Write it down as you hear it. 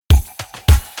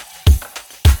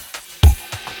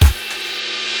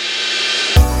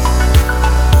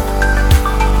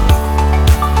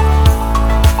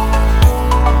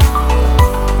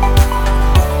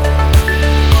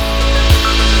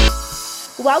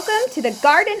Welcome to the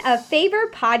Garden of Favor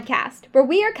podcast, where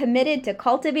we are committed to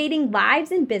cultivating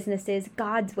lives and businesses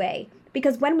God's way.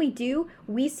 Because when we do,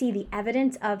 we see the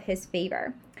evidence of His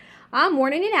favor. I'm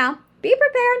warning you now, be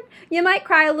prepared. You might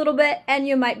cry a little bit, and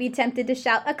you might be tempted to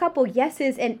shout a couple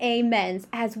yeses and amens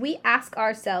as we ask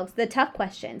ourselves the tough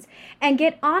questions and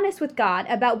get honest with God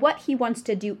about what He wants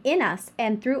to do in us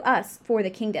and through us for the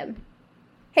kingdom.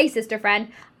 Hey, sister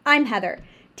friend, I'm Heather,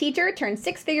 teacher turned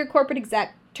six-figure corporate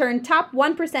exec, turned top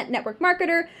 1% network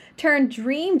marketer, turned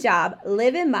dream job,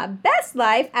 living my best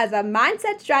life as a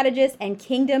mindset strategist and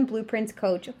kingdom blueprints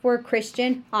coach for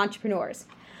Christian entrepreneurs.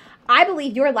 I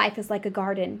believe your life is like a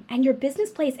garden, and your business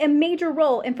plays a major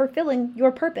role in fulfilling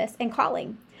your purpose and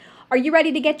calling. Are you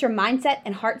ready to get your mindset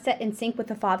and heart set in sync with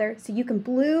the Father so you can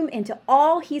bloom into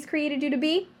all He's created you to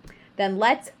be? Then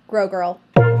let's grow, girl.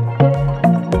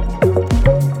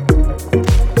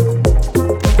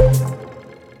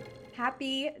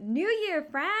 Happy New Year,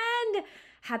 friend!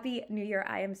 Happy New Year.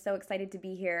 I am so excited to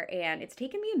be here, and it's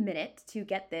taken me a minute to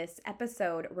get this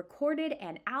episode recorded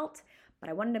and out, but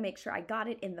I wanted to make sure I got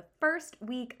it in the first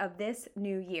week of this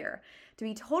new year. To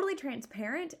be totally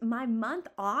transparent, my month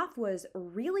off was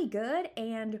really good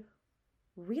and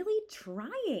really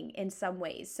trying in some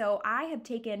ways. So I have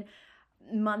taken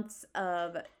months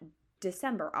of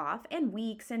December off and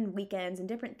weeks and weekends and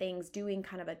different things doing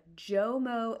kind of a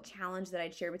JOMO challenge that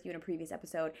I'd shared with you in a previous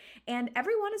episode. And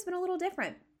everyone has been a little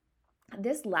different.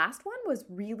 This last one was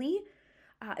really,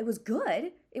 it was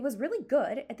good. It was really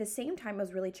good. At the same time, it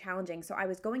was really challenging. So I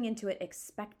was going into it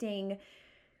expecting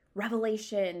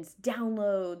revelations,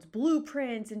 downloads,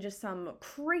 blueprints, and just some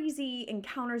crazy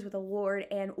encounters with the Lord.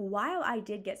 And while I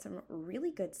did get some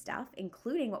really good stuff,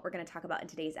 including what we're going to talk about in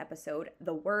today's episode,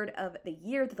 the word of the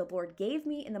year that the Lord gave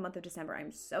me in the month of December,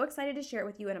 I'm so excited to share it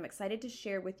with you, and I'm excited to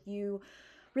share with you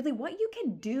really what you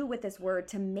can do with this word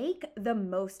to make the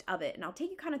most of it. And I'll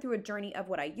take you kind of through a journey of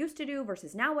what I used to do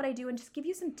versus now what I do, and just give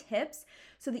you some tips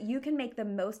so that you can make the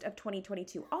most of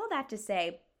 2022. All that to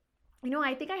say,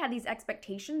 I think I had these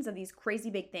expectations of these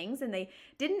crazy big things, and they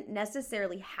didn't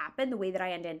necessarily happen the way that I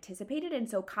had anticipated. And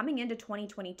so coming into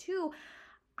 2022,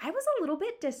 I was a little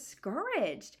bit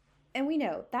discouraged. And we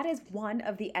know that is one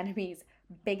of the enemy's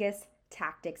biggest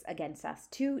tactics against us,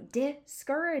 to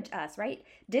discourage us, right?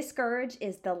 Discourage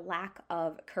is the lack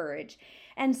of courage.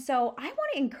 And so I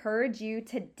want to encourage you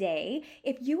today,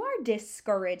 if you are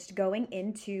discouraged going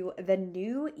into the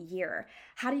new year,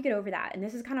 how do you get over that? And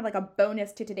this is kind of like a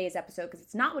bonus to today's episode because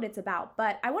it's not what it's about,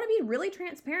 but I want to be really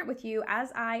transparent with you,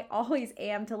 as I always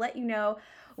am, to let you know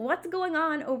what's going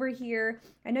on over here.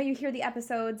 I know you hear the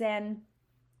episodes, and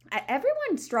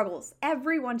everyone struggles.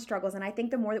 And I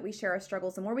think the more that we share our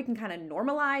struggles, the more we can kind of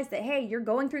normalize that, hey, you're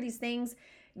going through these things.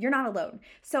 You're not alone.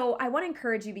 So I want to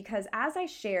encourage you, because as I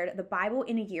shared the Bible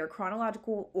in a year,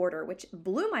 chronological order, which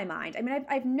blew my mind. I mean,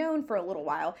 I've known for a little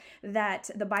while that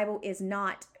the Bible is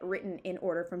not written in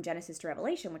order from Genesis to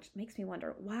Revelation, which makes me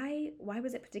wonder why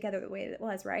was it put together the way that it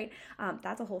was, right?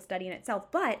 That's a whole study in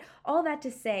itself. But all that to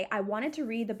say, I wanted to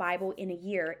read the Bible in a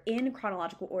year in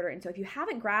chronological order. And so if you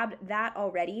haven't grabbed that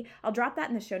already, I'll drop that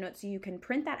in the show notes so you can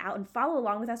print that out and follow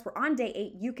along with us. We're on day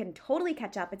 8. You can totally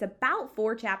catch up. It's about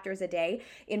 4 chapters a day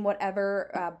in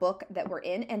whatever book that we're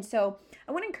in. And so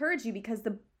I want to encourage you, because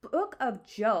the book of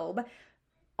Job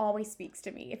always speaks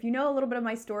to me. If you know a little bit of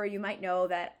my story, you might know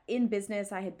that in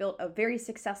business, I had built a very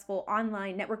successful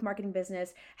online network marketing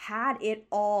business, had it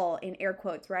all in air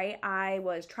quotes, right? I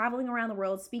was traveling around the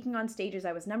world, speaking on stages.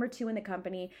 I was number 2 in the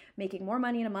company, making more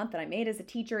money in a month than I made as a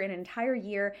teacher in an entire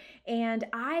year. And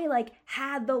I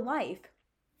had the life.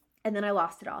 And then I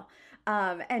lost it all.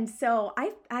 And so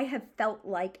I have felt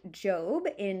like Job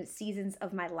in seasons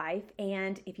of my life.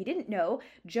 And if you didn't know,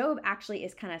 Job actually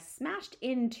is kind of smashed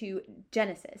into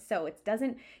Genesis. So it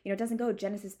doesn't go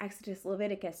Genesis, Exodus,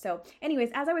 Leviticus. So anyways,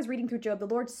 as I was reading through Job, the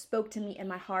Lord spoke to me in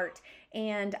my heart.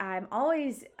 And I'm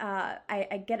always,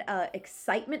 I get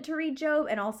excitement to read Job,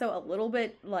 and also a little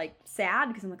bit sad,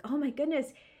 because I'm like, oh my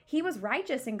goodness, he was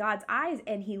righteous in God's eyes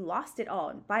and he lost it all.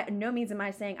 And by no means am I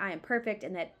saying I am perfect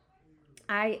and that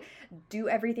I do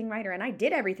everything right, and I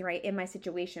did everything right in my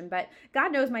situation, but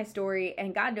God knows my story,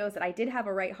 and God knows that I did have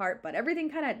a right heart, but everything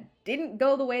kind of didn't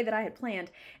go the way that I had planned.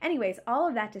 Anyways, all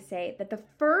of that to say that the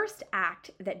first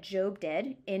act that Job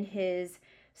did in his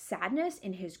sadness,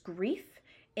 in his grief,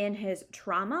 in his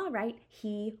trauma, right,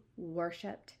 he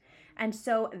worshiped. And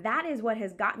so that is what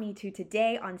has got me to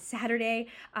today on Saturday.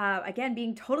 Again,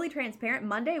 being totally transparent,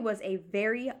 Monday was a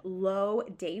very low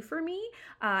day for me.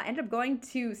 Ended up going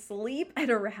to sleep at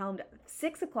around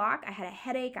 6 o'clock. I had a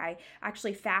headache. I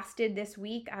actually fasted this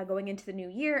week going into the new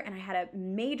year, and I had a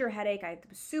major headache. I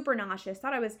was super nauseous.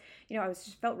 Thought I was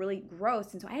just felt really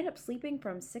gross. And so I ended up sleeping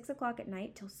from 6 o'clock at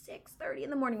night till 6:30 in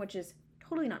the morning, which is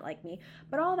totally not like me.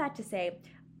 But all that to say,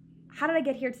 how did I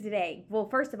get here to today? Well,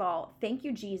 first of all, thank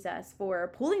you, Jesus,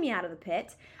 for pulling me out of the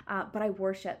pit. But I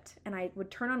worshiped, and I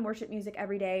would turn on worship music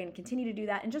every day and continue to do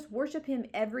that and just worship him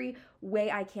every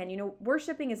way I can.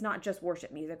 Worshiping is not just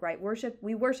worship music, right?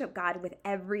 We worship God with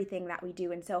everything that we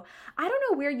do. And so I don't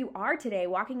know where you are today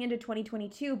walking into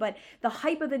 2022, but the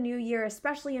hype of the new year,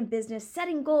 especially in business,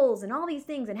 setting goals and all these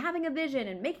things and having a vision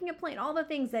and making a plan, all the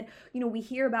things that, we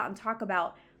hear about and talk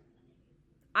about.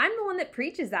 I'm the one that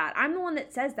preaches that. I'm the one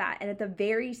that says that. And at the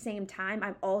very same time,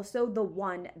 I'm also the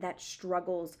one that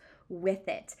struggles with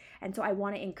it. And so I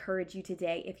want to encourage you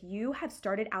today, if you have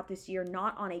started out this year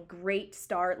not on a great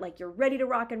start, like you're ready to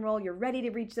rock and roll, you're ready to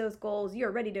reach those goals,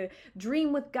 you're ready to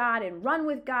dream with God and run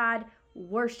with God,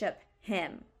 worship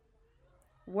him.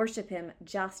 Worship him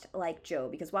just like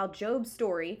Job, because while Job's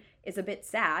story is a bit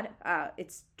sad,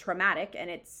 it's traumatic, and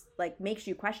it's like makes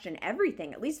you question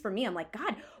everything. At least for me, I'm like,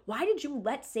 God, why did you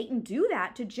let Satan do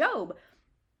that to Job?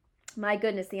 My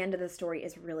goodness, the end of the story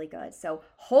is really good. So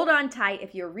hold on tight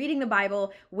if you're reading the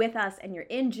Bible with us and you're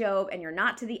in Job and you're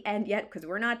not to the end yet, because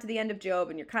we're not to the end of Job,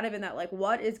 and you're kind of in that like,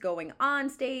 what is going on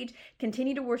stage?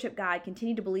 Continue to worship God,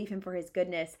 continue to believe him for his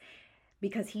goodness,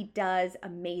 because he does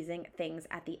amazing things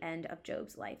at the end of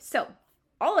Job's life. So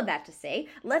all of that to say,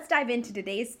 let's dive into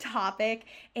today's topic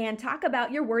and talk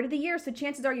about your word of the year. So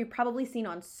chances are you've probably seen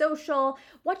on social,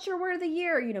 what's your word of the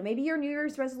year? Maybe your New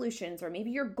Year's resolutions, or maybe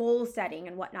your goal setting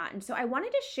and whatnot. And so I wanted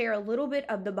to share a little bit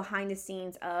of the behind the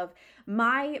scenes of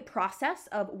my process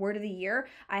of word of the year.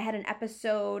 I had an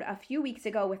episode a few weeks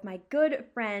ago with my good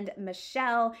friend,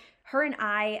 Michelle. Her and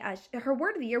I, her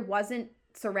word of the year wasn't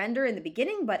surrender in the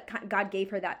beginning, but God gave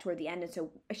her that toward the end. And so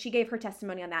she gave her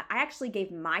testimony on that. I actually gave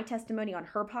my testimony on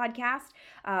her podcast,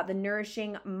 the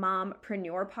Nourishing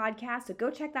Mompreneur podcast. So go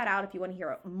check that out if you want to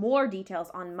hear more details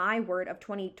on my word of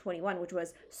 2021, which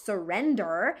was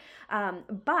surrender.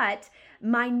 But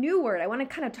my new word, I want to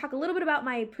kind of talk a little bit about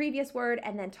my previous word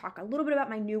and then talk a little bit about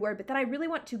my new word. But then I really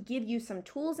want to give you some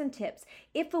tools and tips.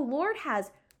 If the Lord has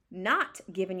not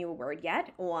given you a word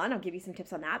yet, I'll give you some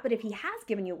tips on that. But if he has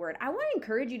given you a word, I want to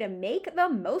encourage you to make the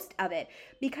most of it,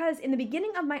 because in the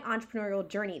beginning of my entrepreneurial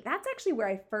journey, that's actually where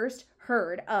I first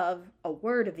heard of a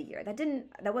word of the year.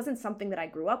 That wasn't something that I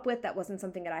grew up with. That wasn't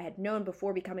something that I had known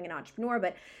before becoming an entrepreneur,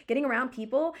 but getting around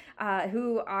people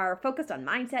who are focused on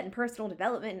mindset and personal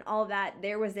development and all of that,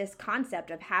 there was this concept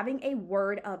of having a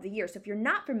word of the year. So if you're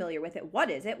not familiar with it, what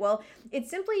is it? Well, it's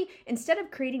simply, instead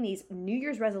of creating these New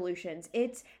Year's resolutions,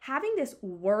 it's having this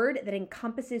word that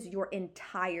encompasses your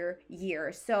entire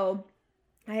year. So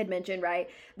I had mentioned, right,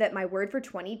 that my word for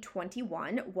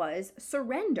 2021 was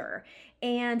surrender.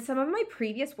 And some of my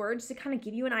previous words, to kind of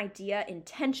give you an idea,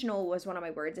 intentional was one of my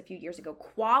words a few years ago.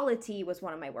 Quality was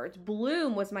one of my words.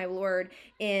 Bloom was my word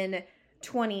in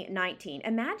 2019.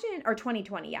 Or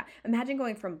 2020, yeah. Imagine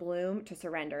going from bloom to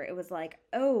surrender. It was like,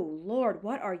 oh Lord,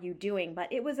 what are you doing?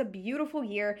 But it was a beautiful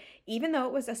year, even though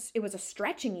it was a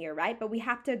stretching year, right? But we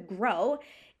have to grow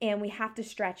and we have to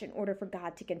stretch in order for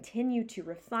God to continue to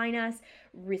refine us,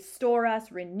 restore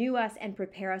us, renew us, and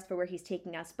prepare us for where he's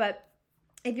taking us. But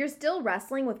if you're still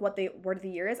wrestling with what the word of the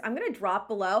year is, I'm going to drop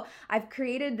below. I've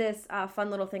created this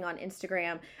fun little thing on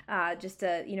Instagram, just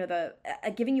to,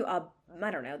 giving you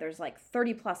there's like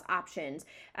 30 plus options.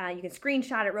 You can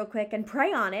screenshot it real quick and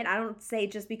pray on it. I don't say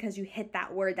just because you hit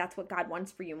that word, that's what God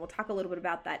wants for you. And we'll talk a little bit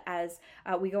about that as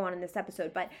we go on in this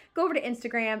episode. But go over to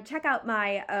Instagram, check out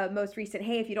my most recent,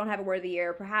 hey, if you don't have a word of the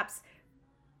year, perhaps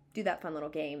do that fun little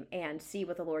game and see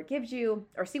what the Lord gives you,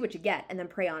 or see what you get, and then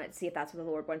pray on it. See if that's what the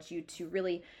Lord wants you to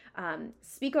really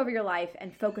speak over your life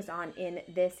and focus on in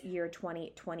this year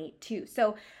 2022.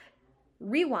 So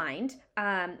rewind,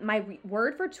 my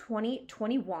word for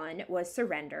 2021 was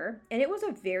surrender, and it was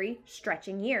a very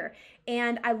stretching year.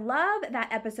 And I love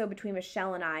that episode between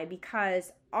Michelle and I,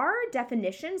 because our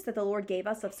definitions that the Lord gave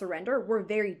us of surrender were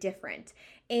very different.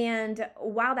 And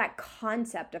while that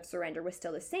concept of surrender was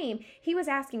still the same, he was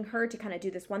asking her to kind of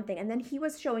do this one thing, and then he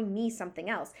was showing me something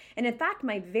else. And in fact,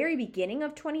 my very beginning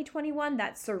of 2021,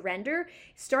 that surrender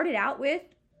started out with,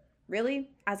 really,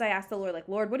 as I asked the Lord, like,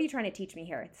 Lord, what are you trying to teach me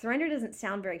here? Surrender doesn't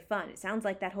sound very fun. It sounds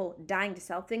like that whole dying to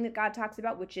self thing that God talks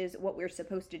about, which is what we're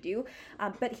supposed to do.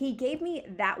 But he gave me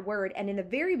that word. And in the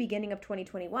very beginning of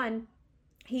 2021,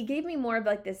 he gave me more of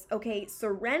like this, okay,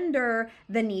 surrender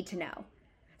the need to know.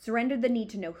 Surrender the need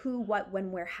to know who, what,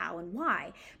 when, where, how, and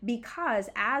why. Because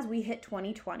as we hit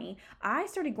 2020, I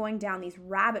started going down these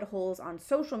rabbit holes on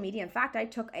social media. In fact, I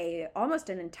took almost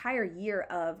an entire year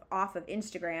off of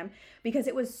Instagram because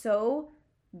it was so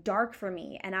dark for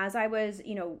me. And as I was,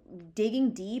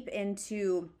 digging deep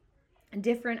into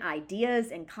different ideas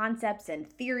and concepts and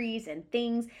theories and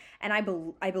things, and I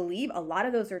believe a lot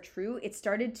of those are true, it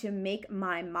started to make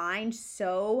my mind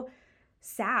so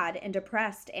sad and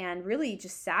depressed and really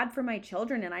just sad for my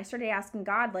children. And I started asking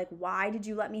God, like, why did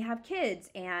you let me have kids?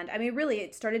 And I mean, really,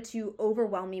 it started to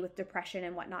overwhelm me with depression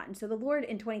and whatnot. And so the Lord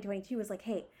in 2022 was like,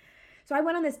 hey, so I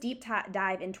went on this deep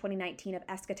dive in 2019 of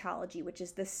eschatology, which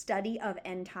is the study of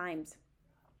end times.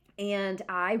 And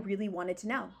I really wanted to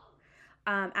know.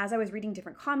 As I was reading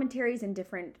different commentaries and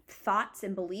different thoughts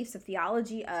and beliefs of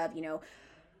theology of,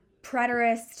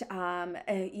 preterist,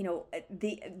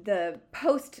 the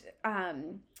post,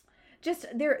 just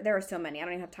there are so many. I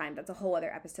don't even have time. That's a whole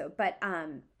other episode. But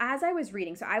as I was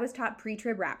reading, so I was taught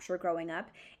pre-trib rapture growing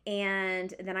up,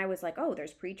 and then I was like, oh,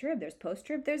 there's pre-trib, there's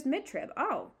post-trib, there's mid-trib.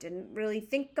 Oh, didn't really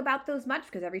think about those much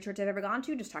because every church I've ever gone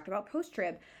to just talked about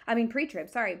pre-trib,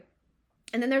 sorry.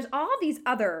 And then there's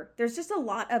there's just a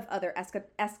lot of other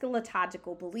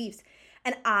eschatological beliefs.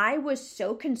 And I was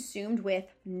so consumed with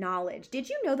knowledge. Did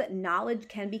you know that knowledge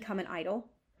can become an idol?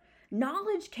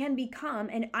 Knowledge can become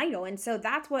an idol. And so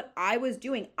that's what I was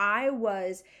doing. I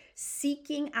was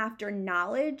seeking after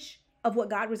knowledge of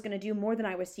what God was going to do more than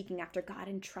I was seeking after God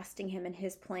and trusting him and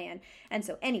his plan. And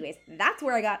so anyways, that's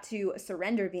where I got to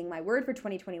surrender being my word for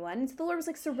 2021. And so the Lord was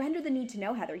like, surrender the need to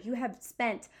know, Heather. You have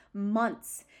spent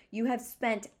months, you have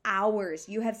spent hours,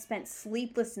 you have spent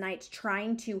sleepless nights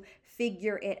trying to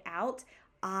figure it out.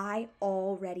 I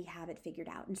already have it figured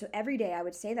out. And so every day I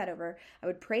would say that I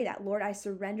would pray that, Lord, I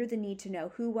surrender the need to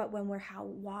know who, what, when, where, how,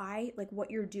 why, like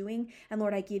what you're doing. And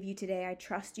Lord, I give you today. I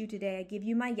trust you today. I give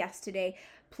you my yes today.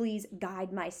 Please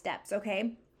guide my steps.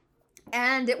 Okay.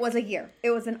 And it was a year.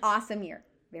 It was an awesome year.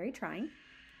 Very trying,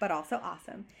 but also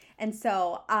awesome. And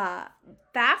so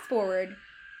fast forward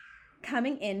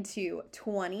coming into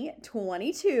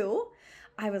 2022,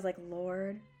 I was like,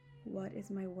 Lord, what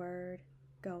is my word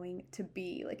going to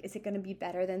be? Like, is it going to be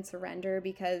better than surrender?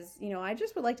 Because, I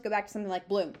just would like to go back to something like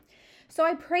Bloom. So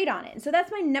I prayed on it. And so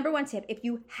that's my number one tip. If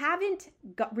you haven't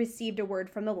received a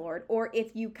word from the Lord, or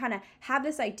if you kind of have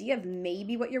this idea of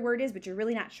maybe what your word is, but you're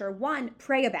really not sure, one,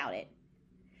 pray about it.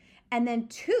 And then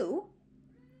two,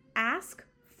 ask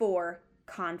for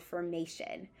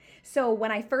confirmation. So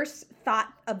when I first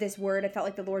thought of this word, I felt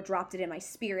like the Lord dropped it in my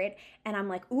spirit, and I'm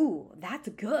like, ooh, that's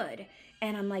good.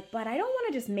 And I'm like, but I don't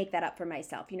want to just make that up for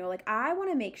myself. I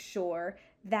want to make sure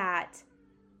that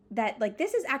like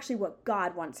this is actually what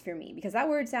God wants for me, because that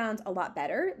word sounds a lot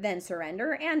better than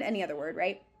surrender and any other word,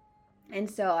 right? And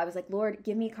so I was like, Lord,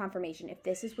 give me confirmation. If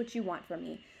this is what you want from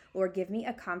me, Lord, give me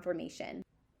a confirmation.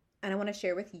 And I want to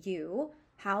share with you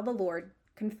how the Lord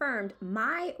confirmed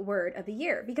my word of the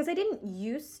year, because I didn't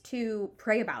used to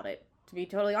pray about it, to be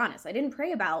totally honest. I didn't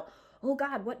pray about, oh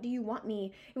God, what do you want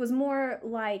me? It was more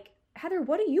like, Heather,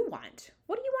 what do you want?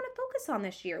 What do you want to focus on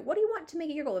this year? What do you want to make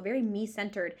it your goal? Very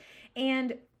me-centered.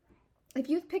 And if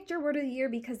you've picked your word of the year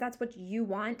because that's what you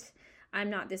want,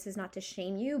 this is not to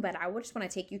shame you, but I just want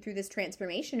to take you through this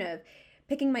transformation of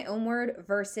picking my own word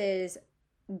versus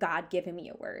God giving me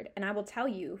a word. And I will tell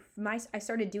you, I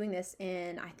started doing this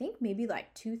in, I think maybe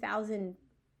like 2000,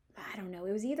 I don't know.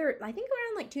 It was either, I think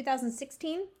around like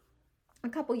 2016, a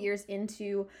couple years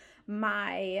into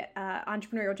my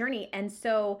entrepreneurial journey. And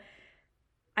so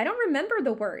I don't remember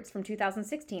the words from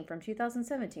 2016, from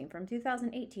 2017, from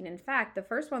 2018. In fact, the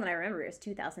first one that I remember is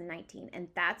 2019. And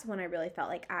that's when I really felt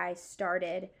like I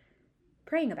started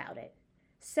praying about it.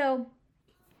 So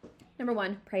number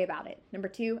one, pray about it. Number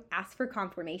two, ask for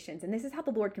confirmations. And this is how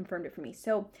the Lord confirmed it for me.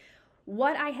 So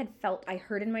what I had felt, I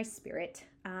heard in my spirit.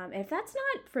 And if that's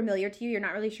not familiar to you, you're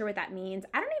not really sure what that means.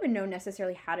 I don't even know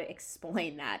necessarily how to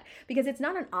explain that, because it's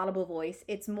not an audible voice.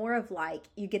 It's more of like,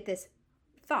 you get this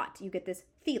thought, you get this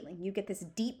feeling, you get this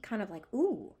deep kind of like,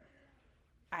 ooh,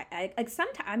 I like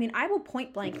sometimes, I will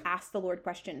point blank ask the Lord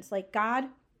questions like, God,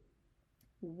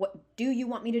 what do you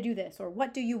want me to do this? Or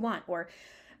what do you want? Or,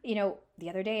 the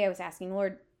other day I was asking,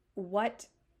 Lord, what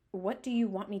do you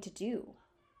want me to do?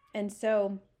 And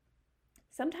so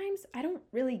sometimes I don't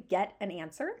really get an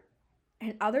answer,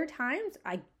 and other times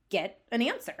I get an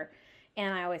answer.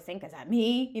 And I always think, is that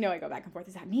me? I go back and forth.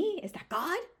 Is that me? Is that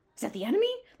God? Is that the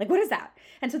enemy? Like, what is that?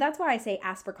 And so that's why I say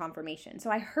ask for confirmation. So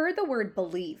I heard the word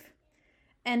believe.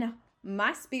 And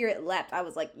my spirit leapt. I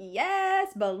was like,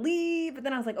 yes, believe. But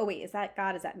then I was like, oh wait, is that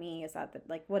God? Is that me? Is that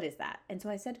like, what is that? And so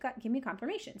I said, God, give me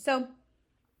confirmation. So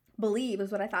believe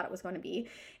is what I thought it was going to be.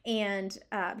 And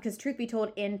because truth be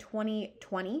told, in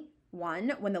 2021,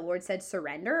 when the Lord said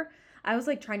surrender, I was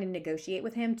like trying to negotiate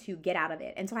with him to get out of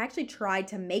it. And so I actually tried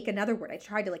to make another word. I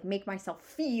tried to like make myself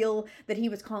feel that he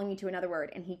was calling me to another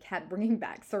word, and he kept bringing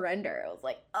back surrender. I was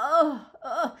like, oh.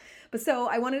 But so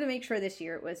I wanted to make sure this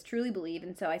year it was truly believe.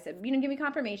 And so I said, give me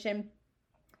confirmation.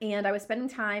 And I was spending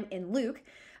time in Luke.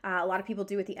 A lot of people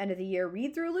do at the end of the year,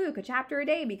 read through Luke, a chapter a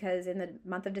day, because in the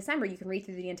month of December, you can read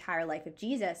through the entire life of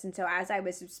Jesus. And so as I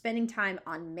was spending time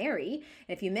on Mary,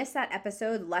 and if you missed that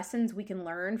episode, lessons we can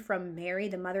learn from Mary,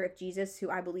 the mother of Jesus,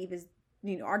 who I believe is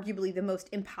arguably the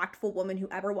most impactful woman who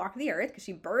ever walked the earth, because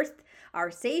she birthed our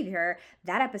Savior.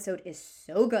 That episode is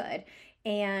so good.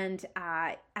 And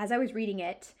as I was reading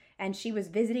it, and she was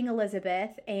visiting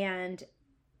Elizabeth, and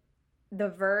the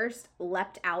verse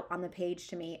leapt out on the page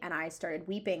to me, and I started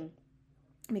weeping,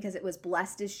 because it was,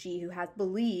 blessed is she who has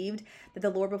believed that the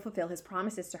Lord will fulfill his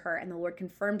promises to her. And the Lord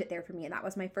confirmed it there for me. And that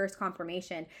was my first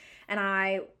confirmation. And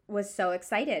I was so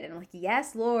excited. And I'm like,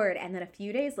 yes, Lord. And then a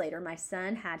few days later, my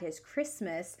son had his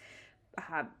Christmas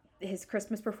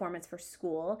performance for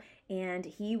school. And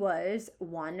he was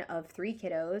one of 3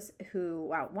 kiddos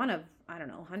who, one of,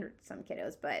 100 some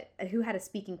kiddos, but who had a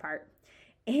speaking part.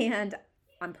 And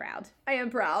I'm proud. I am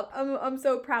proud. I'm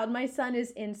so proud. My son is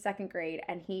in 2nd grade,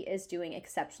 and he is doing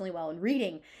exceptionally well in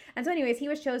reading. And so anyways, he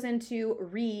was chosen to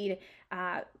read.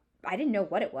 I didn't know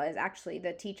what it was. Actually,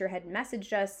 the teacher had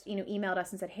messaged us, emailed us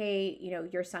and said, hey,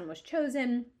 your son was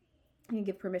chosen. You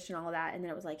give permission, all of that. And then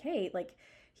it was like, hey, like,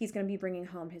 he's going to be bringing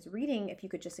home his reading, if you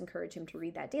could just encourage him to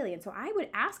read that daily. And so I would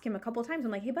ask him a couple of times.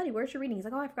 I'm like, hey, buddy, where's your reading? He's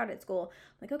like, oh, I forgot it at school.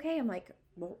 I'm like, okay. I'm like,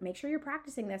 well, make sure you're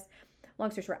practicing this.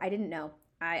 Long story short, I didn't know.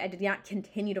 I did not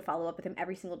continue to follow up with him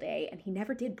every single day, and he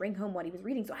never did bring home what he was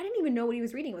reading. So I didn't even know what he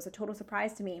was reading. It was a total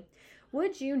surprise to me.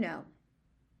 Would you know?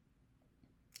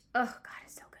 Oh, God,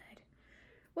 it's so good.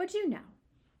 Would you know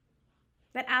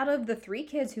that out of the 3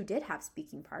 kids who did have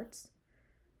speaking parts,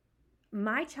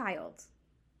 my child,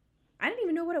 I didn't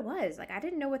even know what it was. Like, I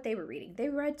didn't know what they were reading. They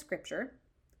read scripture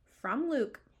from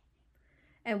Luke.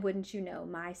 And wouldn't you know,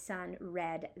 my son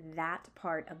read that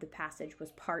part of the passage,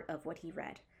 was part of what he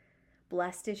read.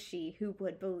 Blessed is she who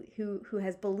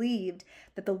has believed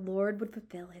that the Lord would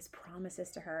fulfill his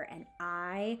promises to her. And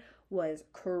I was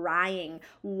crying.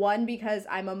 One, because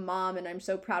I'm a mom and I'm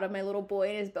so proud of my little boy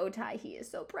and his bow tie. He is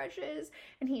so precious,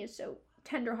 and he is so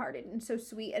tenderhearted and so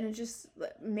sweet. And it just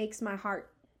makes my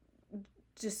heart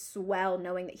just swell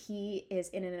knowing that he is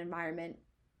in an environment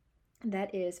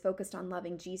that is focused on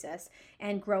loving Jesus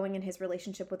and growing in his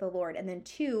relationship with the Lord. And then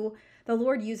 2, the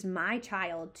Lord used my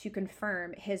child to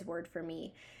confirm his word for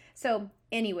me. So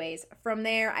anyways, from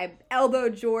there, I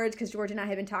elbowed George, because George and I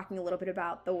had been talking a little bit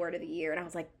about the word of the year. And I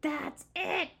was like, that's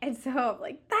it. And so I'm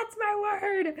like, that's my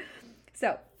word.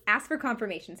 So ask for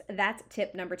confirmations. That's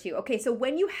tip number 2. Okay, so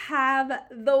when you have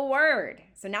the word,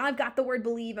 so now I've got the word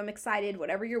believe, I'm excited,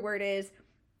 whatever your word is,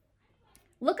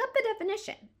 look up the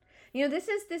definition. This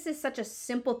is such a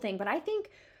simple thing, but I think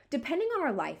depending on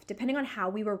our life, depending on how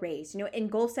we were raised, in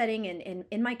goal setting and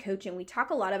in my coaching, we talk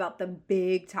a lot about the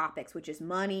big topics, which is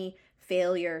money,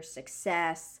 failure,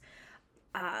 success.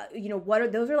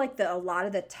 Those are like a lot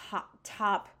of the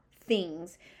top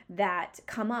things that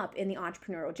come up in the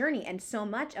entrepreneurial journey. And so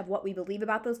much of what we believe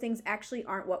about those things actually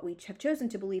aren't what we have chosen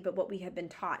to believe, but what we have been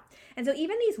taught. And so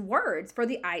even these words for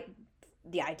the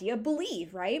idea of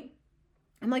believe, right?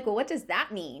 I'm like, well, what does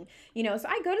that mean? So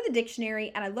I go to the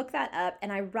dictionary and I look that up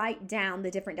and I write down the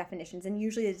different definitions. And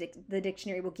usually the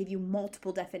dictionary will give you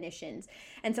multiple definitions.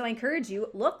 And so I encourage you,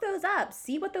 look those up,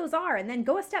 see what those are, and then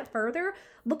go a step further,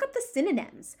 look up the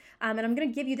synonyms. And I'm going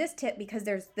to give you this tip because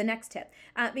there's the next tip.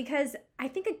 Because I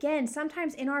think, again,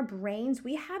 sometimes in our brains,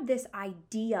 we have this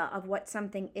idea of what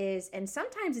something is. And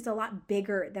sometimes it's a lot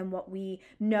bigger than what we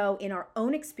know in our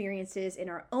own experiences, in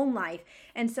our own life.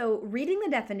 And so reading the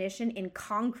definition in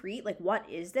concrete, like what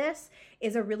is this,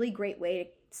 is a really great way to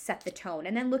set the tone.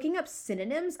 And then looking up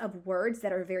synonyms of words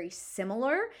that are very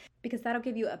similar, because that'll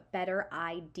give you a better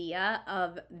idea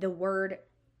of the word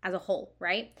as a whole,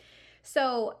 right?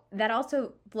 So that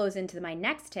also flows into my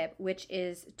next tip, which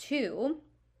is to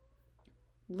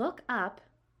look up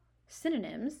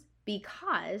synonyms,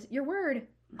 because your word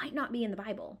might not be in the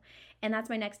Bible. And that's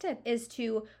my next tip, is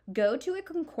to go to a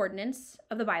concordance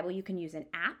of the Bible. You can use an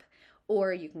app,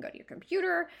 or you can go to your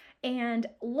computer and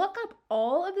look up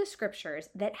all of the scriptures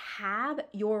that have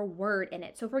your word in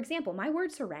it. So for example, my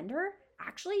word surrender,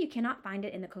 actually you cannot find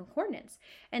it in the concordance.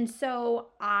 And so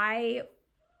I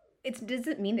it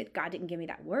doesn't mean that God didn't give me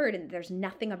that word, and there's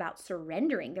nothing about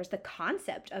surrendering. There's the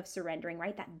concept of surrendering,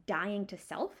 right? That dying to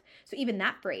self. So even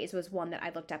that phrase was one that I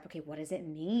looked up. Okay, what does it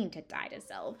mean to die to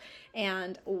self?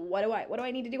 And what do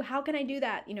I need to do? How can I do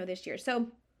that, this year? So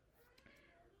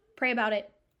pray about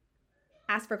it.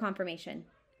 Ask for confirmation.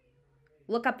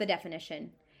 Look up the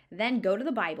definition. Then go to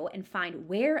the Bible and find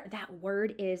where that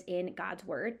word is in God's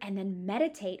word, and then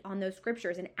meditate on those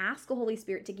scriptures and ask the Holy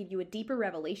Spirit to give you a deeper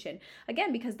revelation.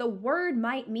 Again, because the word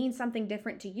might mean something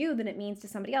different to you than it means to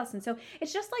somebody else. And so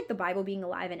it's just like the Bible being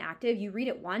alive and active. You read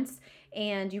it once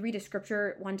and you read a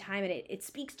scripture one time and it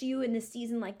speaks to you in this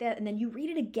season like that. And then you read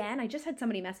it again. I just had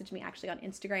somebody message me actually on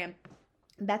Instagram,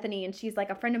 Bethany, and she's like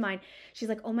a friend of mine. She's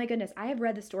like, oh my goodness, I have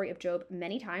read the story of Job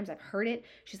many times. I've heard it.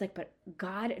 She's like, but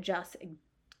God just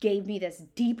gave me this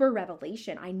deeper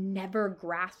revelation. I never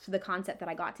grasped the concept that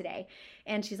I got today.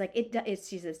 And she's like,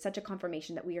 she's such a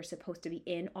confirmation that we are supposed to be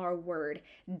in our word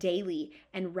daily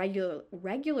and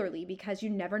regularly, because you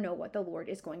never know what the Lord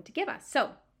is going to give us. So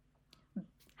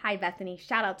hi, Bethany.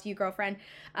 Shout out to you, girlfriend.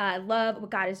 Love what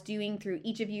God is doing through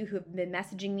each of you who have been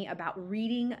messaging me about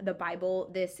reading the Bible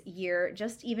this year,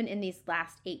 just even in these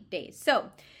last 8 days.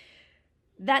 So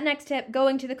that next tip,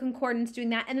 going to the concordance, doing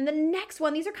that. And then the next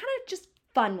one, these are kind of just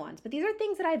fun ones, but these are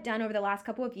things that I've done over the last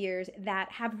couple of years that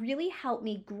have really helped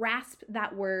me grasp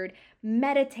that word,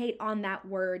 meditate on that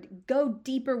word, go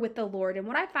deeper with the Lord. And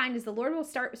what I find is the Lord will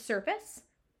start surface.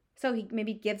 So he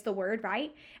maybe gives the word,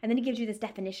 right? And then he gives you this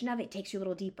definition of it. It takes you a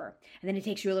little deeper. And then it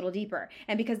takes you a little deeper.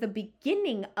 And because the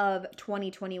beginning of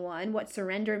 2021, what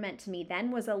surrender meant to me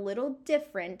then was a little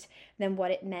different than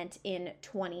what it meant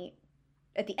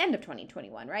at the end of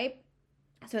 2021, right?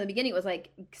 So in the beginning, it was like,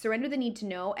 surrender the need to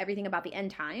know everything about the end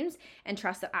times and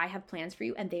trust that I have plans for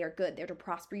you and they are good. They're to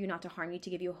prosper you, not to harm you, to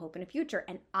give you a hope and a future.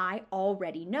 And I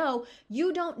already know.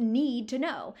 You don't need to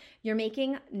know. You're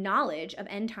making knowledge of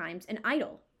end times an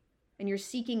idol. And you're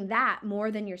seeking that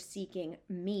more than you're seeking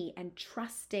me and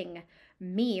trusting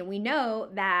me. And we know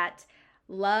that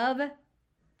love,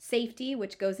 safety,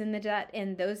 which goes in the debt,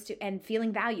 and those two, and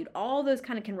feeling valued, all those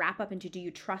kind of can wrap up into, do you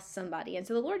trust somebody? And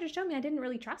so the Lord just showed me I didn't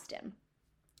really trust him.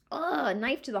 A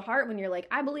knife to the heart when you're like,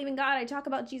 I believe in God. I talk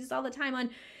about Jesus all the time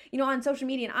on social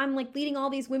media, and I'm like leading all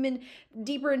these women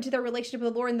deeper into their relationship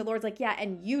with the Lord. And the Lord's like, yeah,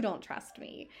 and you don't trust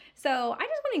me. So I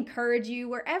just want to encourage you,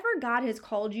 wherever God has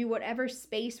called you, whatever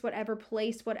space, whatever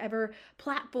place, whatever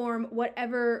platform,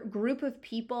 whatever group of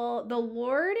people, the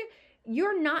Lord,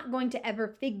 you're not going to ever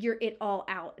figure it all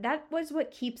out. That was what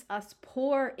keeps us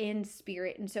poor in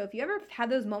spirit. And so if you ever have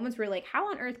those moments where you're like, how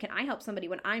on earth can I help somebody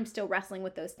when I'm still wrestling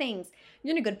with those things?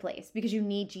 You're in a good place because you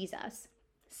need Jesus.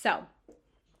 So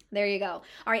there you go.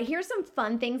 All right, here's some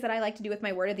fun things that I like to do with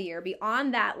my word of the year.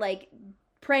 Beyond that, like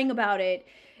praying about it,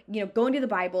 going to the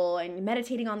Bible and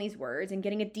meditating on these words and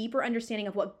getting a deeper understanding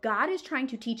of what God is trying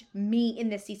to teach me in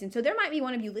this season. So there might be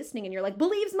one of you listening and you're like,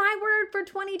 believes my word for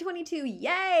 2022.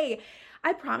 Yay.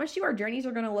 I promise you our journeys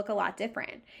are going to look a lot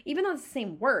different. Even though it's the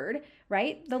same word,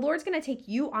 right? The Lord's going to take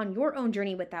you on your own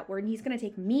journey with that word, and he's going to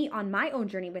take me on my own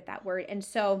journey with that word. And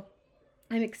so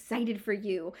I'm excited for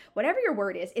you. Whatever your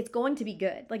word is, it's going to be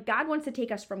good. Like God wants to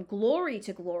take us from glory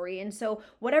to glory. And so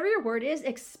whatever your word is,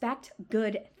 expect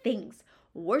good things.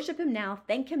 Worship him now.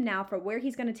 Thank him now for where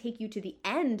he's going to take you to the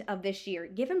end of this year.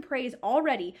 Give him praise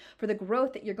already for the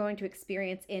growth that you're going to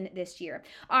experience in this year.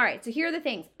 All right, so here are the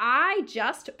things. I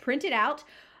just printed out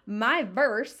my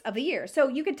verse of the year. So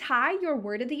you could tie your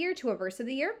word of the year to a verse of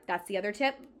the year. That's the other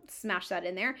tip. Smash that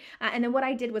in there. And then what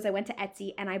I did was I went to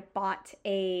Etsy and I bought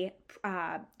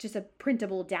just a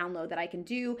printable download that I can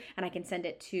do, and I can send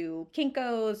it to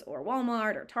Kinko's or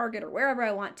Walmart or Target or wherever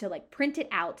I want to, like print it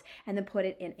out and then put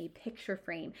it in a picture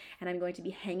frame. And I'm going to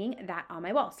be hanging that on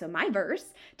my wall. So my verse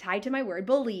tied to my word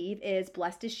believe is,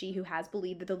 blessed is she who has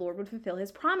believed that the Lord would fulfill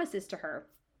his promises to her.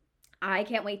 I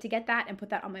can't wait to get that and put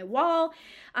that on my wall.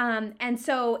 And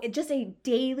so it's just a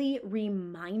daily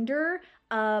reminder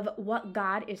of what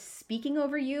God is speaking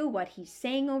over you, what he's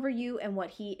saying over you, and what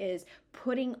he is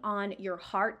putting on your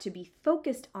heart to be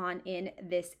focused on in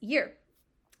this year.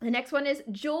 The next one is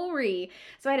jewelry.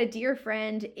 So I had a dear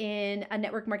friend in a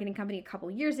network marketing company a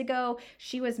couple years ago.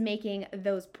 She was making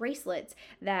those bracelets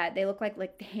that they look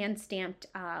like hand-stamped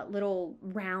little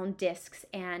round discs,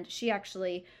 and she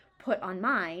actually put on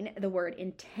mine the word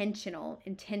intentional.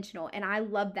 And I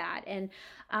love that. And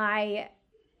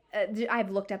I've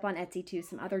looked up on Etsy too,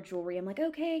 some other jewelry. I'm like,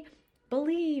 okay,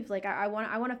 believe, like I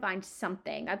want to find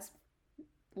something. That's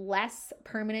less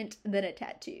permanent than a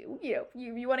tattoo.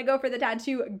 You want to go for the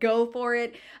tattoo, go for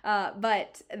it.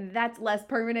 But that's less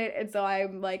permanent. And so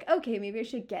I'm like, okay, maybe I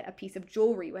should get a piece of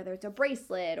jewelry, whether it's a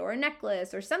bracelet or a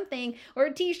necklace or something, or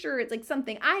a t-shirt. It's like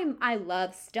something. I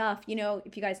love stuff.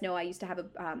 If you guys know, I used to have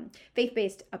a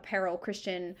faith-based apparel,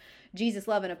 Christian, Jesus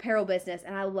love and apparel business.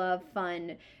 And I love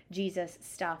fun Jesus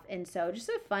stuff. And so just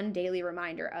a fun daily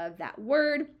reminder of that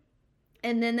word.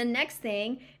 And then the next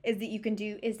thing is that you can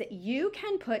do is that you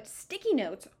can put sticky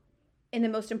notes in the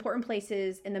most important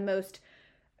places, in the most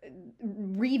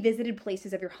revisited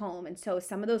places of your home. And so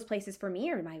some of those places for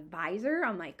me are my visor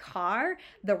on my car,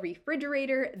 the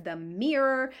refrigerator, the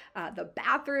mirror, the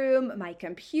bathroom, my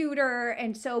computer.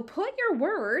 And so put your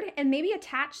word and maybe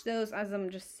attach those, as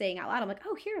I'm just saying out loud, I'm like,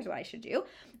 oh, here's what I should do.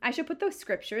 I should put those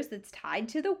scriptures that's tied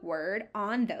to the word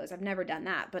on those. I've never done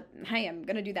that, but hey, I'm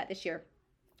going to do that this year.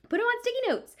 Put them on sticky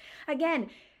notes. Again,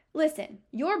 listen,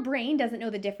 your brain doesn't know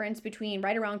the difference between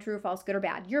right or wrong, true or false, good or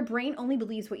bad. Your brain only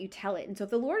believes what you tell it. And so if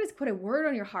the Lord has put a word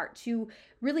on your heart to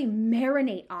really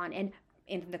marinate on, and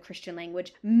in the Christian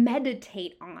language,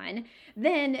 meditate on,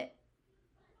 then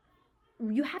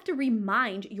you have to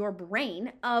remind your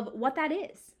brain of what that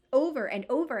is over and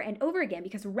over and over again,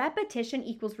 because repetition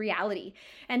equals reality.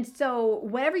 And so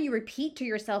whatever you repeat to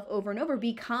yourself over and over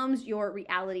becomes your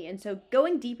reality. And so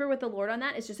going deeper with the Lord on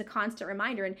that is just a constant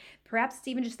reminder. And perhaps it's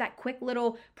even just that quick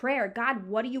little prayer. God,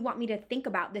 what do you want me to think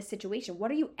about this situation?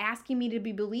 What are you asking me to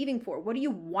be believing for? What are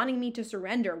you wanting me to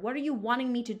surrender? What are you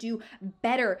wanting me to do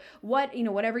better?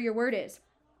 Whatever your word is.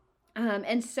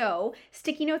 And so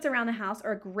sticky notes around the house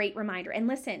are a great reminder. And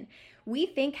listen, we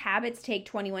think habits take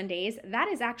 21 days. That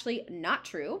is actually not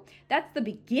true. That's the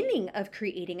beginning of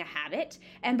creating a habit.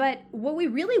 But what we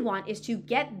really want is to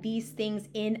get these things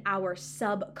in our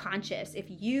subconscious. If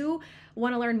you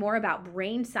want to learn more about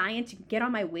brain science, you can get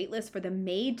on my waitlist for the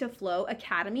Made to Flow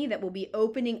Academy that will be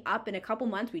opening up in a couple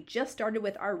months. We just started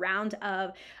with our round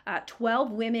of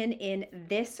 12 women in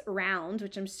this round,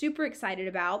 which I'm super excited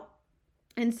about.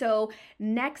 And so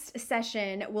next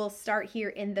session will start here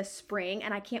in the spring,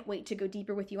 and I can't wait to go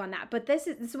deeper with you on that. But this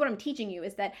is what I'm teaching you,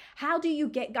 is that how do you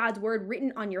get God's word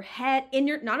written on your head,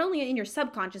 not only in your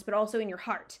subconscious, but also in your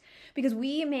heart? Because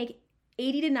we make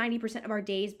 80 to 90% of our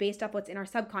days based off what's in our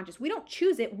subconscious. We don't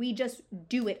choose it, we just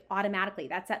do it automatically.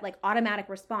 That's that automatic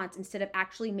response instead of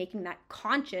actually making that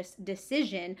conscious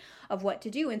decision of what to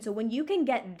do. And so when you can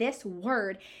get this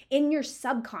word in your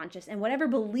subconscious and whatever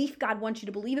belief God wants you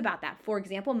to believe about that. For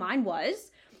example, mine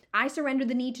was, I surrender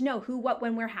the need to know who, what,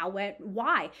 when, where, how, when,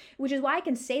 why, which is why I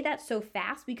can say that so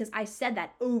fast, because I said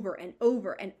that over and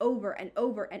over and over and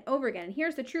over and over again. And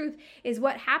here's the truth, is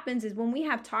what happens is when we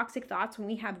have toxic thoughts, when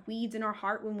we have weeds in our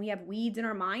heart, when we have weeds in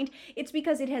our mind, it's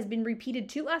because it has been repeated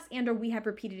to us and or we have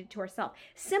repeated it to ourselves.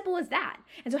 Simple as that.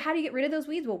 And so how do you get rid of those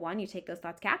weeds? Well, one, you take those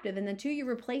thoughts captive, and then two, you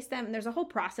replace them. And there's a whole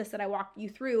process that I walk you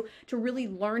through to really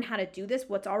learn how to do this,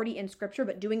 what's already in scripture,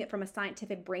 but doing it from a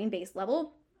scientific brain-based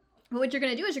level. But what you're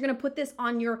going to do is you're going to put this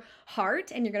on your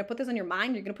heart, and you're going to put this on your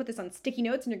mind. You're going to put this on sticky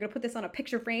notes, and you're going to put this on a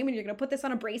picture frame, and you're going to put this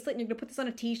on a bracelet, and you're going to put this on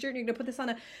a t-shirt, and you're going to put this on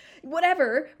a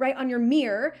whatever, right, on your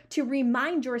mirror to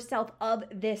remind yourself of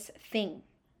this thing,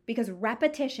 because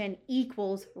repetition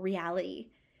equals reality.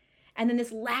 And then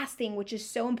this last thing, which is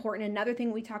so important, another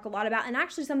thing we talk a lot about, and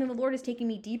actually something the Lord is taking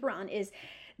me deeper on, is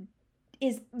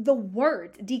the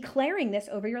words, declaring this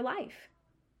over your life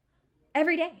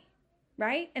every day.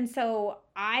 Right? And so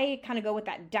I kind of go with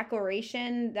that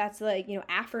declaration. That's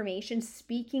affirmation,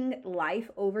 speaking life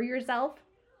over yourself.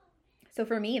 So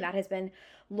for me, that has been,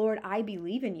 Lord, I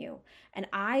believe in you. And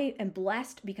I am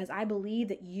blessed because I believe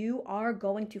that you are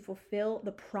going to fulfill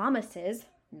the promises,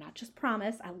 not just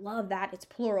promise. I love that. It's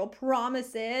plural,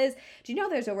 promises. Do you know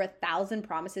there's over 1,000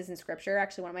 promises in scripture?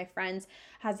 Actually, one of my friends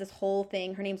has this whole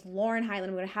thing. Her name's Lauren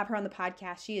Highland. I'm going to have her on the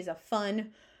podcast. She is a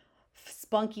fun,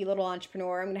 spunky little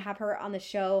entrepreneur. I'm going to have her on the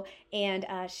show, and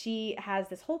she has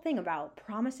this whole thing about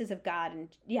promises of God. And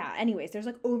yeah, anyways, there's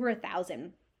over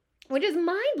 1,000, which is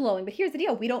mind-blowing. But here's the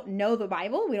deal. We don't know the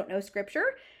Bible. We don't know scripture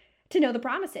to know the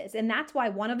promises. And that's why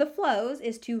one of the flows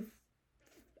is to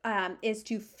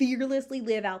fearlessly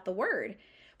live out the word.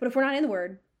 But if we're not in the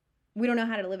word, we don't know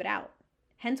how to live it out.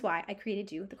 Hence why I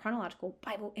created you the chronological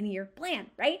Bible in a year plan,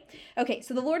 right? Okay,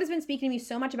 so the Lord has been speaking to me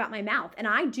so much about my mouth, and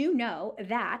I do know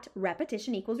that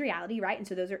repetition equals reality, right? And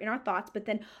so those are in our thoughts, but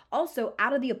then also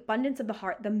out of the abundance of the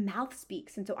heart, the mouth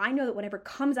speaks. And so I know that whatever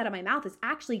comes out of my mouth is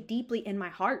actually deeply in my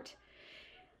heart.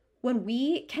 When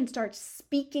we can start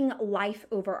speaking life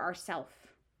over ourselves,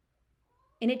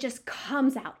 and it just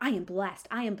comes out, I am blessed,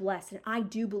 and I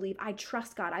do believe, I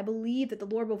trust God, I believe that the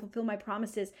Lord will fulfill my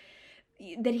promises.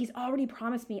 that he's already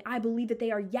promised me. I believe that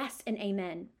they are yes and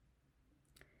amen.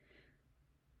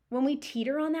 When we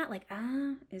teeter on that, like,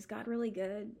 is God really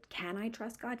good? Can I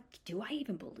trust God? Do I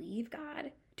even believe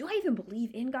God? Do I even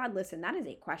believe in God? Listen, that is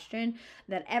a question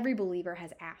that every believer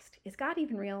has asked. Is God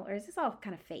even real, or is this all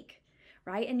kind of fake?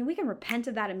 Right? And we can repent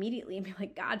of that immediately and be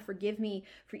like, God, forgive me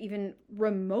for even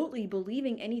remotely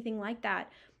believing anything like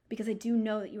that, because I do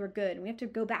know that you are good. And we have to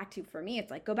go back to, for me,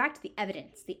 it's like, go back to the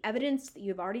evidence that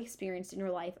you've already experienced in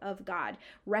your life of God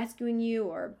rescuing you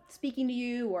or speaking to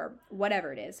you or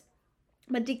whatever it is.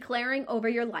 But declaring over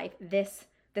your life this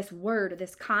word, or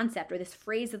this concept, or this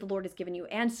phrase that the Lord has given you,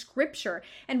 and scripture,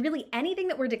 and really anything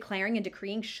that we're declaring and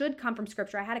decreeing should come from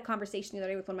scripture. I had a conversation the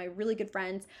other day with one of my really good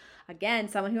friends, again,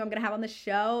 someone who I'm going to have on the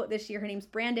show this year. Her name's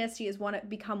Brandis. She has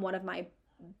become one of my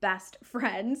best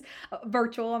friends,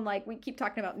 virtual. I'm like, we keep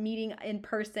talking about meeting in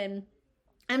person.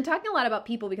 I'm talking a lot about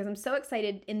people because I'm so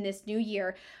excited in this new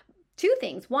year. Two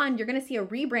things. One, you're going to see a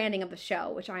rebranding of the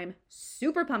show, which I'm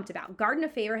super pumped about. Garden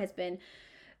of Favor has been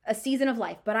a season of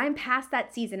life, but I'm past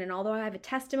that season. And although I have a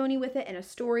testimony with it and a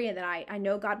story that I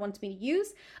know God wants me to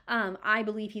use, I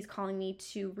believe he's calling me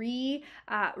to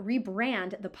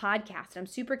rebrand the podcast. And I'm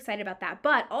super excited about that.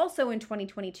 But also in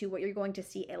 2022, what you're going to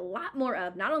see a lot more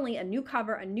of, not only a new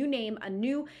cover, a new name,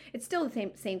 it's still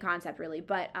the same concept really,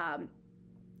 but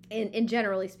in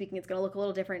generally speaking, it's going to look a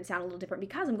little different, sound a little different,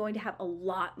 because I'm going to have a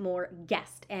lot more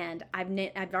guests, and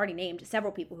I've already named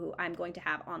several people who I'm going to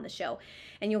have on the show,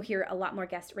 and you'll hear a lot more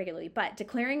guests regularly. But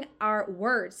declaring our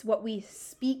words, what we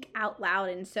speak out loud,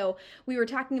 and so we were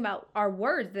talking about our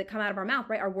words that come out of our mouth,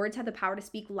 right? Our words have the power to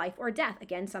speak life or death.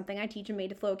 Again, something I teach in Made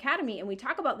to Flow Academy, and we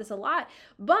talk about this a lot,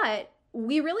 but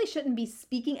we really shouldn't be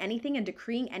speaking anything and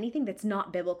decreeing anything that's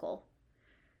not biblical.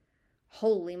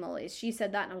 Holy moly, she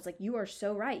said that, and I was like, you are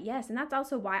so right. Yes, and that's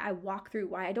also why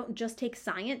I don't just take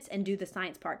science and do the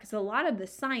science part, because a lot of the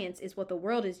science is what the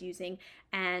world is using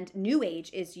and New Age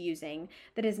is using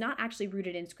that is not actually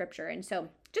rooted in scripture. And so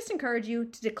just encourage you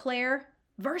to declare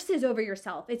verses over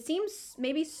yourself. It seems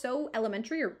maybe so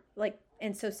elementary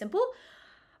and so simple,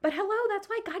 but hello, that's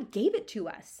why God gave it to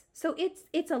us. So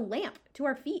it's a lamp to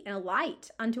our feet and a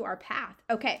light unto our path.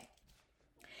 Okay.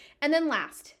 And then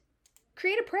last,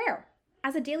 create a prayer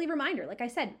as a daily reminder. Like I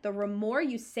said, the more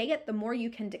you say it, the more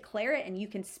you can declare it, and you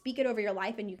can speak it over your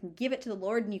life, and you can give it to the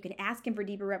Lord, and you can ask him for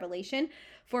deeper revelation.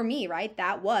 For me, right,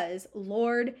 that was,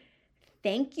 Lord,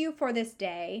 thank you for this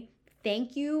day.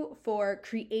 Thank you for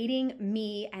creating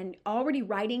me and already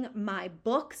writing my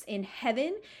books in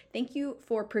heaven. Thank you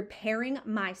for preparing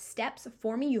my steps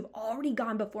for me. You've already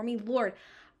gone before me. Lord,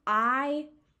 I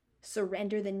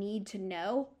surrender the need to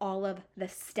know all of the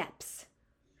steps.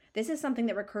 This is something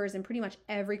that recurs in pretty much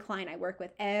every client I work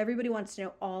with. Everybody wants to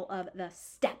know all of the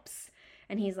steps.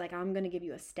 And he's like, I'm going to give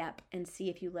you a step and see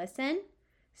if you listen,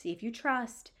 see if you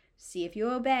trust, see if you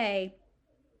obey.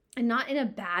 And not in a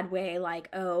bad way, like,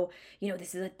 oh,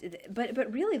 this is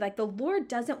but really, like, the Lord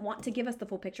doesn't want to give us the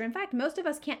full picture. In fact, most of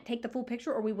us can't take the full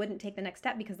picture, or we wouldn't take the next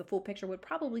step, because the full picture would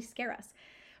probably scare us,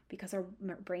 because our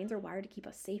brains are wired to keep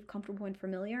us safe, comfortable, and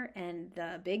familiar. And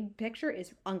the big picture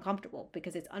is uncomfortable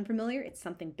because it's unfamiliar. It's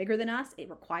something bigger than us. It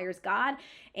requires God,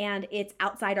 and it's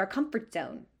outside our comfort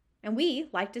zone. And we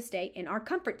like to stay in our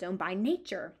comfort zone by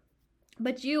nature.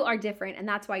 But you are different, and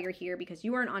that's why you're here, because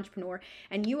you are an entrepreneur,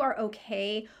 and you are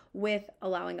okay with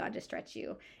allowing God to stretch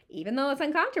you. Even though it's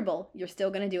uncomfortable, you're still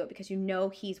going to do it because you know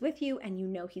he's with you and you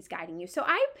know he's guiding you. So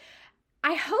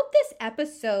I hope this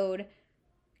episode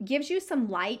gives you some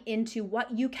light into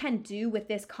what you can do with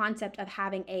this concept of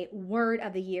having a word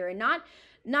of the year, and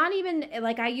not even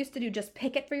like I used to do, just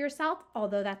pick it for yourself,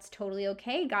 although that's totally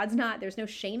okay. There's no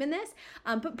shame in this,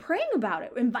 but praying about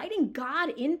it, inviting God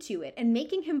into it and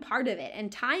making him part of it,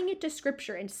 and tying it to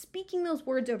scripture and speaking those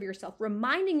words over yourself,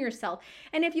 reminding yourself.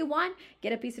 And if you want,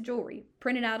 get a piece of jewelry,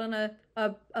 print it out on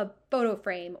a photo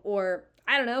frame, or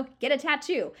I don't know, get a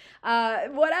tattoo,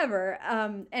 whatever.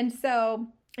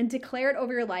 And declare it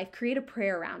over your life, create a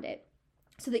prayer around it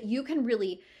so that you can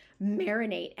really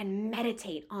marinate and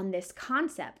meditate on this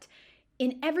concept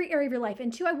in every area of your life.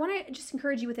 And two, I want to just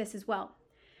encourage you with this as well.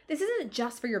 This isn't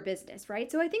just for your business,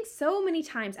 right? So I think so many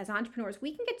times as entrepreneurs,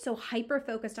 we can get so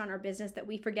hyper-focused on our business that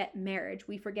we forget marriage,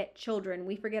 we forget children,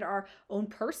 we forget our own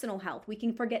personal health, we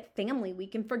can forget family, we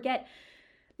can forget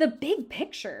the big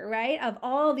picture, right, of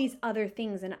all these other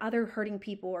things and other hurting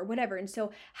people or whatever. And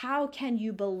so how can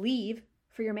you believe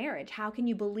for your marriage? How can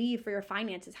you believe for your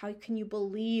finances? How can you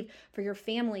believe for your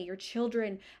family, your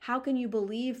children? How can you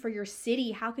believe for your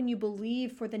city? How can you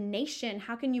believe for the nation?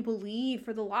 How can you believe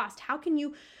for the lost? How can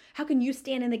you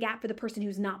stand in the gap for the person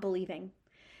who's not believing?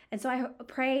 And so I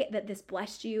pray that this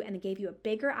blessed you and gave you a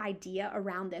bigger idea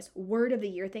around this word of the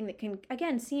year thing that can,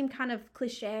 again, seem kind of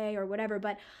cliche or whatever,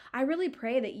 but I really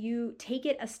pray that you take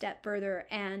it a step further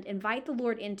and invite the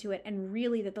Lord into it, and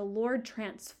really that the Lord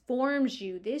transforms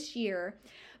you this year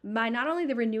by not only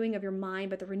the renewing of your mind,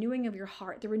 but the renewing of your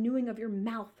heart, the renewing of your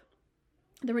mouth,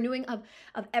 the renewing of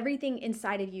everything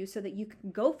inside of you, so that you can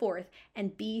go forth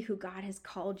and be who God has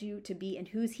called you to be and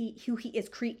who he is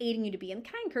creating you to be. And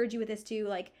can I encourage you with this too?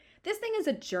 Like, this thing is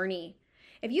a journey.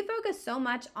 If you focus so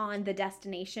much on the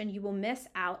destination, you will miss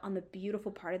out on the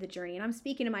beautiful part of the journey. And I'm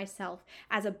speaking to myself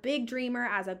as a big dreamer,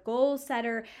 as a goal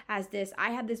setter, I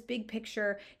have this big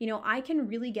picture. I can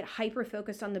really get hyper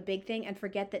focused on the big thing and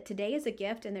forget that today is a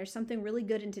gift and there's something really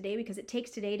good in today, because it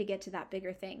takes today to get to that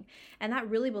bigger thing. And that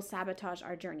really will sabotage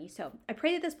our journey. So I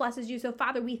pray that this blesses you. So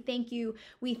Father, we thank you.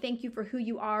 We thank you for who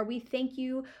you are. We thank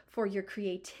you for your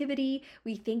creativity.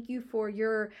 We thank you for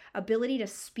your ability to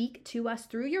speak to us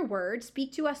through your word,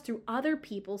 speak to us through other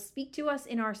people, speak to us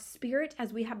in our spirit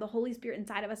as we have the Holy Spirit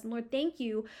inside of us. And Lord, thank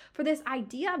you for this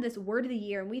idea of this word of the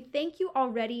year. And we thank you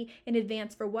already in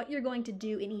advance for what you're going to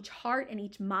do in each heart, in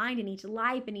each mind, in each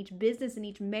life, in each business, in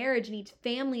each marriage, in each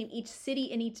family, in each city,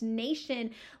 in each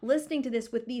nation, listening to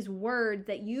this with these words,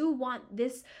 that you want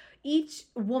each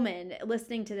woman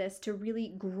listening to this to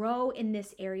really grow in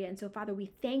this area. And so, Father,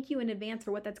 we thank you in advance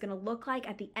for what that's going to look like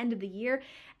at the end of the year.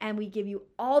 And we give you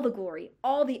all the glory,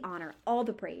 all the honor, all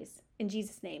the praise. In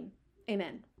Jesus' name,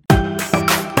 amen.